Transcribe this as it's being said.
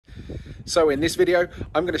So in this video,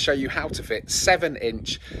 I'm going to show you how to fit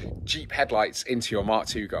 7-inch Jeep headlights into your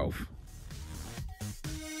Mark II Golf.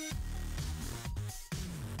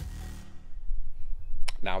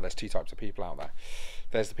 Now there's two types of people out there.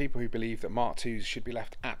 There's the people who believe that Mark IIs should be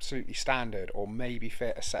left absolutely standard, or maybe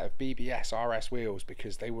fit a set of BBS RS wheels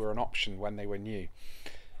because they were an option when they were new.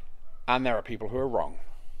 And there are people who are wrong.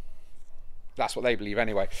 That's what they believe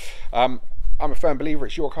anyway. I'm a firm believer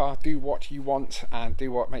it's your car. Do what you want and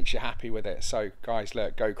do what makes you happy with it. So guys,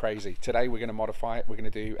 look, go crazy. Today we're going to modify it. We're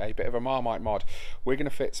going to do a bit of a Marmite mod. We're going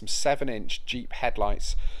to fit some 7-inch Jeep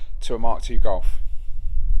headlights to a Mark II Golf.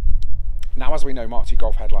 Now, as we know, Mark II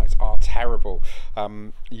Golf headlights are terrible.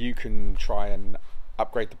 You can try and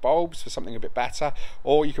upgrade the bulbs for something a bit better,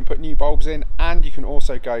 or you can put new bulbs in, and you can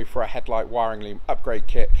also go for a headlight wiring loom upgrade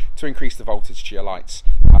kit to increase the voltage to your lights.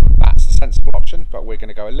 That's the sensible option, but we're going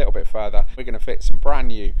to go a little bit further. We're going to fit some brand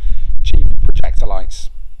new Jeep projector lights.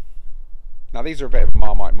 Now these are a bit of a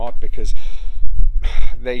Marmite mod because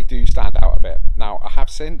they do stand out a bit. Now I have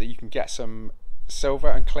seen that you can get some silver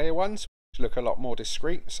and clear ones which look a lot more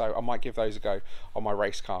discreet, so I might give those a go on my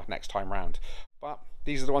race car next time round. But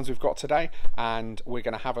these are the ones we've got today, and we're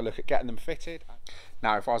going to have a look at getting them fitted.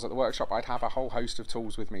 Now, if I was at the workshop, I'd have a whole host of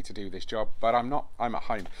tools with me to do this job, but I'm not, I'm at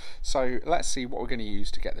home. So let's see what we're going to use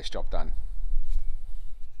to get this job done.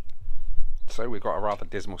 So we've got a rather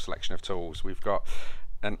dismal selection of tools. We've got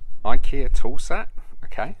an IKEA tool set,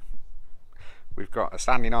 okay. We've got a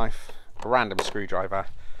Stanley knife, a random screwdriver,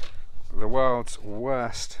 the world's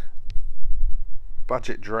worst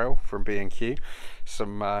budget drill from B&Q,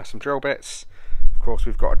 some drill bits. Of course,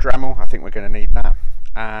 we've got a Dremel. I think we're going to need that,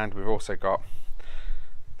 and we've also got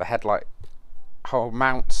the headlight hole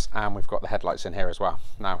mounts, and we've got the headlights in here as well.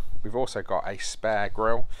 Now we've also got a spare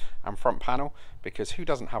grille and front panel, because who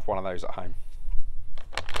doesn't have one of those at home?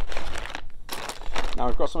 Now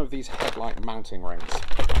we've got some of these headlight mounting rings.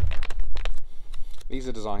 These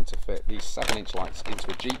are designed to fit these 7-inch lights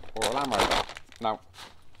into a Jeep or a Landrover. Now,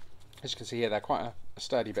 as you can see here, they're quite a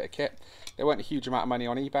sturdy bit of kit. They weren't a huge amount of money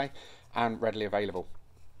on eBay and readily available.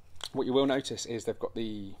 What you will notice is they've got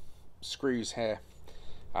the screws here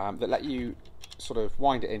that let you sort of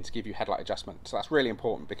wind it in to give you headlight adjustment. So that's really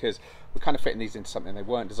important, because we're kind of fitting these into something they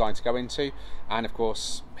weren't designed to go into. And of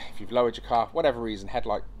course, if you've lowered your car, whatever reason,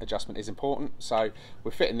 headlight adjustment is important. So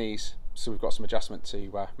we're fitting these so we've got some adjustment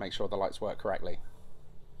to make sure the lights work correctly.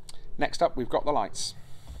 Next up, we've got the lights.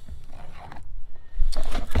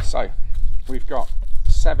 So we've got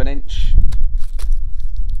 7-inch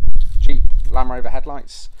Jeep Landrover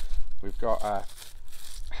headlights. We've got a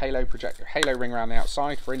halo projector, halo ring around the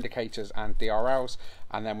outside for indicators and DRLs,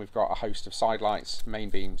 and then we've got a host of side lights, main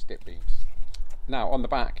beams, dip beams. Now on the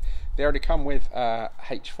back, they already come with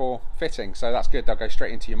H4 fitting, so that's good. They'll go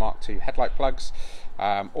straight into your Mark II headlight plugs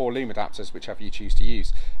or loom adapters, whichever you choose to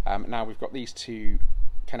use. Now we've got these two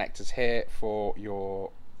connectors here for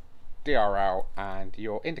your DRL and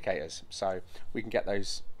your indicators, so we can get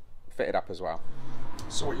those fitted up as well.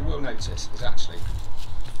 So what you will notice is actually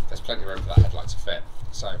there's plenty of room for that headlight to fit,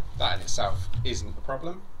 so that in itself isn't a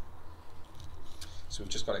problem. So we've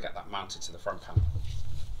just got to get that mounted to the front panel.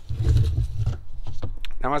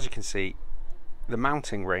 Now as you can see, the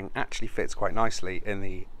mounting ring actually fits quite nicely in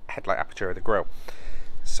the headlight aperture of the grille,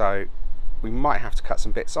 so we might have to cut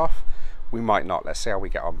some bits off, we might not. Let's see how we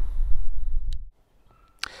get on.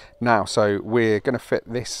 Now, so we're going to fit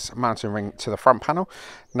this mounting ring to the front panel.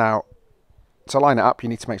 Now, to line it up, you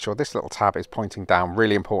need to make sure this little tab is pointing down.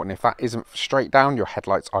 Really important. If that isn't straight down, your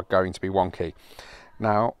headlights are going to be wonky.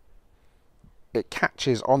 Now, it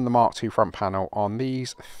catches on the Mark II front panel on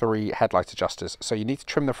these 3 headlight adjusters. So you need to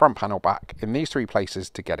trim the front panel back in these 3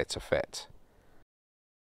 places to get it to fit.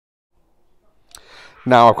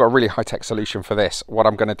 Now I've got a really high-tech solution for this. What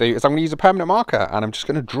I'm going to do is I'm going to use a permanent marker, and I'm just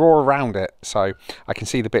going to draw around it so I can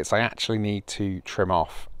see the bits I actually need to trim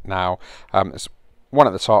off. Now there's one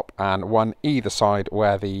at the top and one either side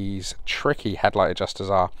where these tricky headlight adjusters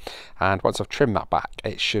are, and once I've trimmed that back,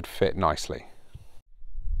 it should fit nicely.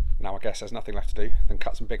 Now I guess there's nothing left to do than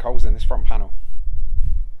cut some big holes in this front panel.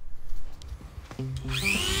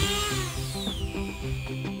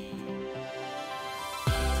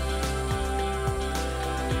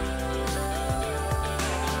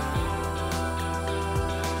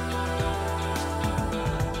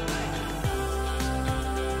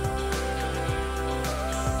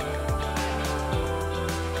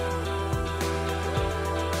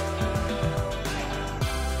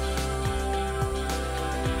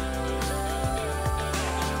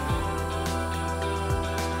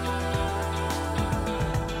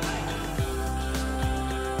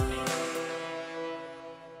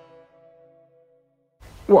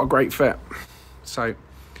 what a great fit. So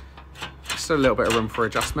still a little bit of room for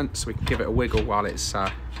adjustment, so we can give it a wiggle while it's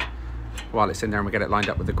in there and we get it lined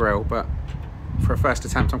up with the grill. But for a first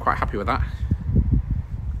attempt, I'm quite happy with that.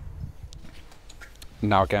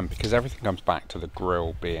 Now again, because everything comes back to the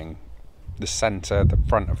grill being the center, the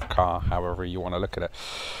front of the car, however you want to look at it,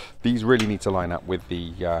 these really need to line up with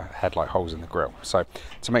the headlight holes in the grill. So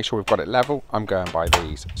to make sure we've got it level, I'm going by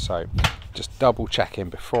these. So just double checking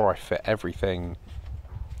before I fit everything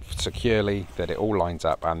securely that it all lines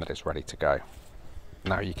up and that it's ready to go.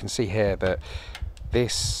 Now you can see here that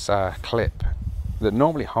this clip that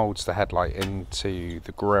normally holds the headlight into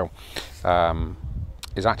the grill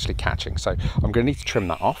is actually catching, so I'm going to need to trim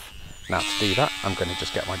that off. Now to do that, I'm going to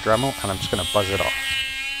just get my Dremel and I'm just going to buzz it off.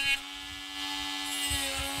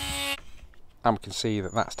 And we can see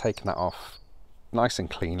that that's taken that off nice and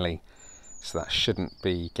cleanly, so that shouldn't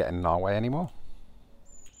be getting in our way anymore.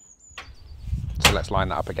 So let's line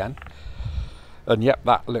that up again. And yep,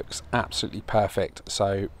 that looks absolutely perfect.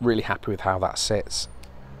 So really happy with how that sits.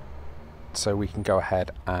 So we can go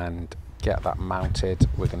ahead and get that mounted.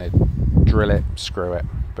 We're going to drill it, screw it,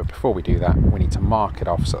 but before we do that, we need to mark it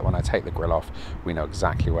off so that when I take the grill off, we know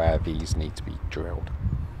exactly where these need to be drilled.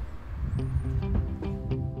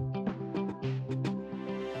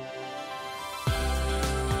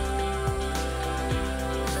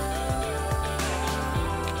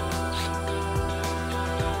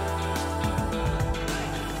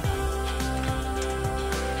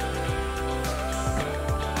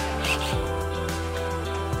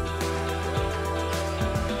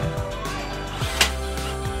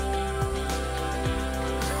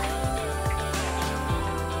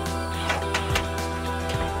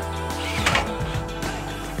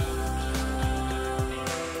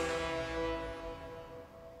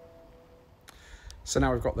 So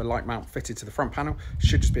now we've got the light mount fitted to the front panel.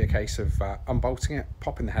 Should just be a case of unbolting it,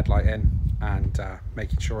 popping the headlight in and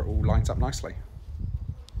making sure it all lines up nicely.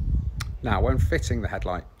 Now when fitting the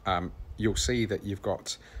headlight, you'll see that you've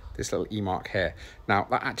got this little E mark here. Now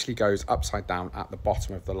that actually goes upside down at the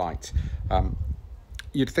bottom of the light.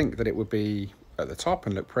 You'd think that it would be at the top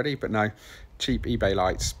and look pretty, but no, cheap eBay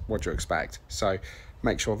lights, what do you expect? So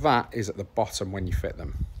make sure that is at the bottom when you fit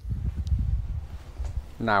them.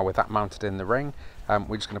 Now with that mounted in the ring,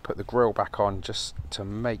 we're just going to put the grill back on just to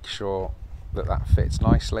make sure that that fits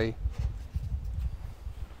nicely.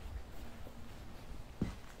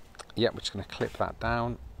 Yep, we're just going to clip that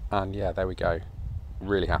down, and yeah, there we go.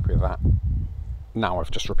 Really happy with that. Now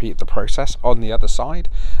I've just repeated the process on the other side,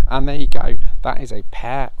 and there you go. That is a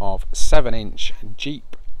pair of 7-inch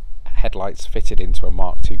Jeep headlights fitted into a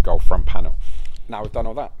Mark II Golf front panel. Now we've done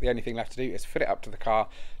all that, the only thing left to do is fit it up to the car,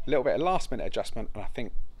 a little bit of last minute adjustment, and I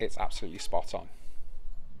think it's absolutely spot on.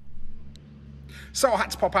 So I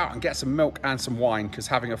had to pop out and get some milk and some wine, because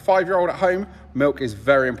having a 5-year-old at home, milk is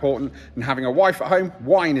very important, and having a wife at home,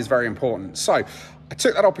 wine is very important. So I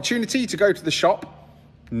took that opportunity to go to the shop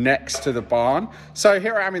next to the barn. So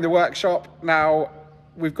here I am in the workshop. Now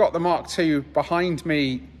we've got the Mark II behind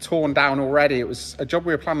me torn down already. It was a job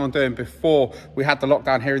we were planning on doing before we had the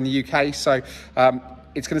lockdown here in the UK. So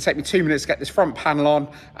it's going to take me 2 minutes to get this front panel on,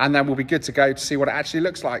 and then we'll be good to go to see what it actually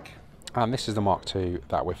looks like. And this is the Mark II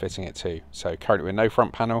that we're fitting it to. So currently with no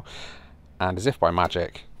front panel, and as if by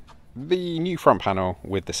magic, the new front panel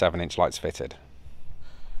with the 7-inch lights fitted.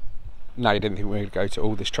 Now you didn't think we would go to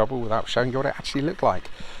all this trouble without showing you what it actually looked like.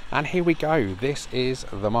 And here we go. This is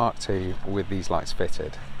the Mark II with these lights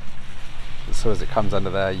fitted. So as it comes under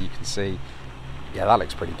there, you can see, yeah, that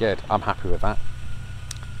looks pretty good. I'm happy with that.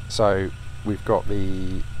 So we've got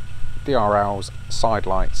the DRL's side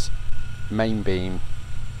lights, main beam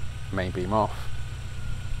off.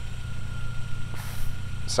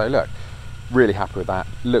 So look, really happy with that.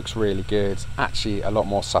 Looks really good. Actually a lot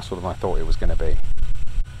more subtle than I thought it was going to be.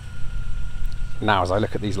 Now as I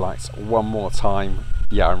look at these lights one more time,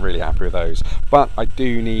 yeah, I'm really happy with those, but I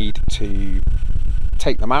do need to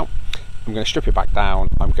take them out. I'm going to strip it back down.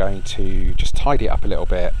 I'm going to just tidy it up a little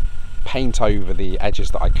bit, paint over the edges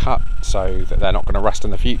that I cut so that they're not going to rust in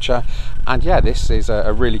the future. And yeah, this is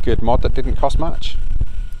a really good mod that didn't cost much.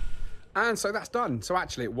 And so that's done. So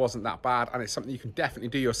actually it wasn't that bad, and it's something you can definitely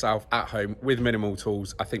do yourself at home with minimal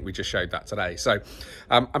tools. I think we just showed that today. So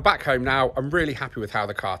I'm back home now. I'm really happy with how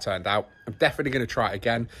the car turned out. I'm definitely going to try it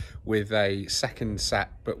again with a second set,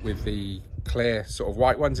 but with the clear sort of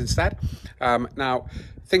white ones instead. Now,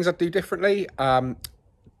 things I'd do differently,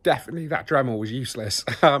 definitely that Dremel was useless.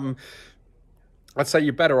 I'd say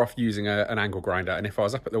you're better off using an angle grinder, and if I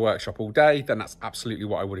was up at the workshop all day, then that's absolutely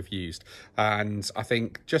what I would have used. And I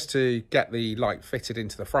think just to get the light fitted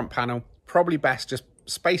into the front panel, probably best just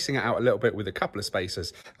spacing it out a little bit with a couple of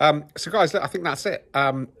spacers. So guys, look, I think that's it.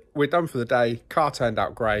 We're done for the day. Car turned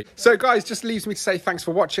out great. So guys, just leaves me to say thanks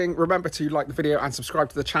for watching. Remember to like the video and subscribe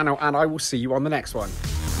to the channel, and I will see you on the next one.